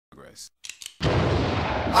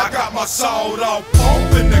I got my sawed-off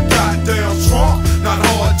pump in the goddamn trunk. Not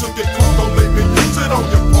hard to get crunk, don't make me use it on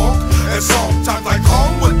your punk. And sometimes I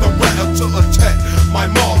come with the rattle to attack. My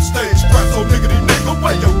mom stage strapped, so nigga,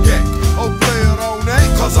 where your gat? Oh, play it on that,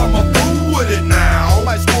 cause I'm a fool with it now.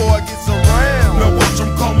 My squad gets around. Now watch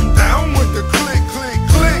them come down with the click, click,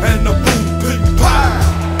 click, and the boom, ping, pow.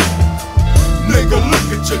 Nigga, look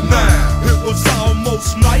at you now. It was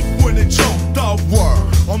almost night when it jumped off. Word.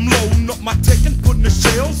 I'm loading up my tech and putting the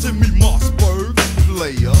shells in me Mossberg.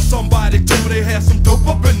 Player. Somebody told me they had some dope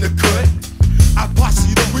up in the cut. I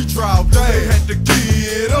posse them, we drove down. They had to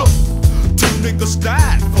get up. 2 niggas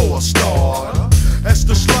died for a starter. As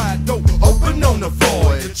the slide door open on the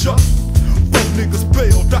Voyager. 4 niggas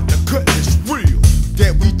bailed out the cut, it's real.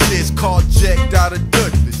 That we just carjacked out of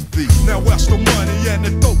Douglasville. Now where's the money and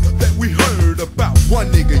the dope that we heard about? One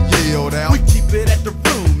nigga yelled out, we keep it at the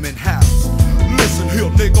room and house. Listen here,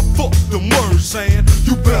 nigga, fuck them words saying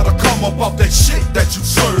you better come up off that shit that you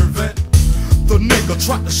serving. The nigga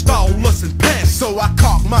tried to stall us and pass, so I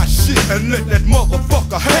cocked my shit and let that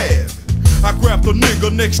motherfucker have it. I grabbed the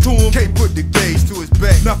nigga next to him, can't put the gauge to his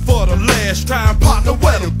back. Now for the last time, partner,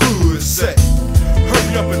 where the goods at?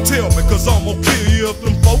 Hurry up and tell me, cause I'm gonna kill you if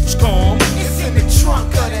them folks come. It's in the trunk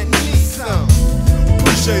of that Nissan.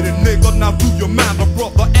 Appreciate it, nigga, now do your matter,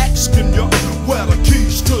 brother, asking ya where the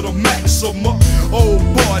keys to the Maxima. Old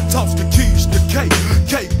boy tossed the keys to K.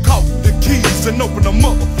 K caught the keys and opened the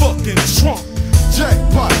motherfucking trunk.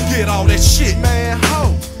 Jackpot, get all that shit, man,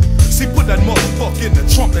 ho. See, put that motherfucker in the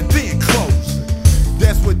trunk and then close it.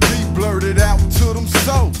 That's what D blurted out to them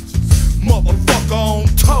soldiers. Motherfucker on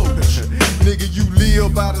torture. Nigga, you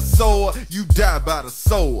live by the sword, you die by the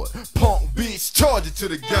sword. Punk bitch, charge it to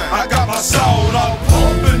the game. I got my sawed-off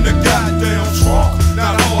pump in the goddamn trunk.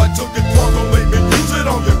 Not hard to get drunk, don't make me use it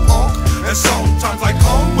on your punk. And sometimes I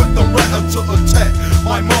come with the rattle to attack.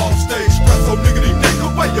 My mom stays strapped, so nigga,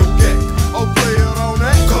 where your gat? Oh, play it on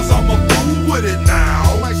that, cause I'm a fool with it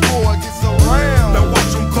now. My squad gets around. Now watch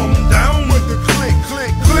them come down with the click,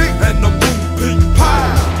 click, click, and the boom, ping,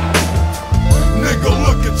 pow. Nigga,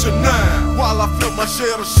 look at you now. While I flip my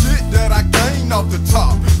share of shit that I gained off the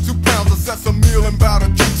top. 2 pounds of sesame meal and about a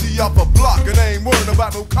QT off a block. And I ain't worried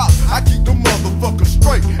about no cops. I keep them motherfuckers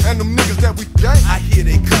straight. And them niggas that we gang, I hear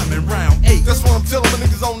they coming round 8. That's what I'm telling the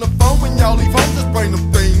niggas on the phone. When y'all leave home, just bring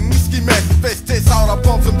them things. Ski masks, fest tests out, I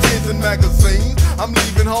bump some tins and magazines. I'm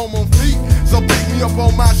leaving home on feet, so pick me up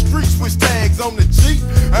on my street. Switch tags on the Jeep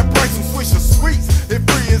and bring some Swisher sweets. If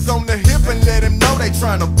free is on the hip and let him know they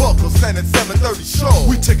tryna buckle. Standing 730 short,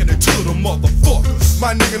 we taking it to the motherfuckers.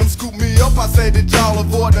 My nigga them scoop me up, I say that y'all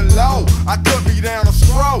avoid the law. I cut me down a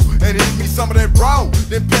stroll and hit me some of that raw.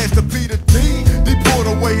 Then pass the P to D, he pulled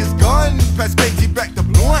away his gun. Passed KT back to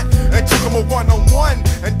Blunt and took him a one-on-one.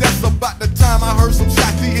 And that's about the time I heard some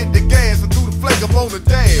shots, he hit the gas and threw the flag up on the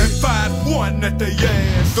dash. And 5-1 at the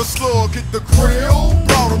ass. The slug hit the grill,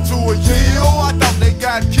 brought him to a yield. I thought they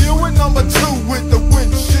got killed with number 2 with the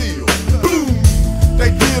windshield. Boom! They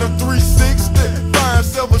hit a 360, fired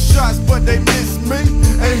several shots, but they missed me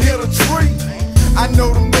and hit a tree. I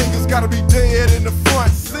know them niggas gotta be dead in the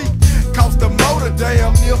front seat. Cost the motor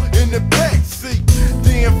damn near in the back seat.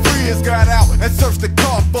 Then Freeze got out and searched the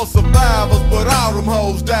car for survivors, but all them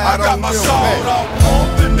hoes died. I got my sawed-off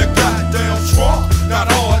pump in the goddamn trunk. Not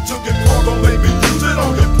hard to get drunk, don't make me use it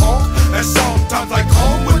on your punk. And sometimes I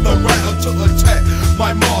come with the rattle to attack.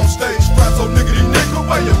 My mom stays strapped, so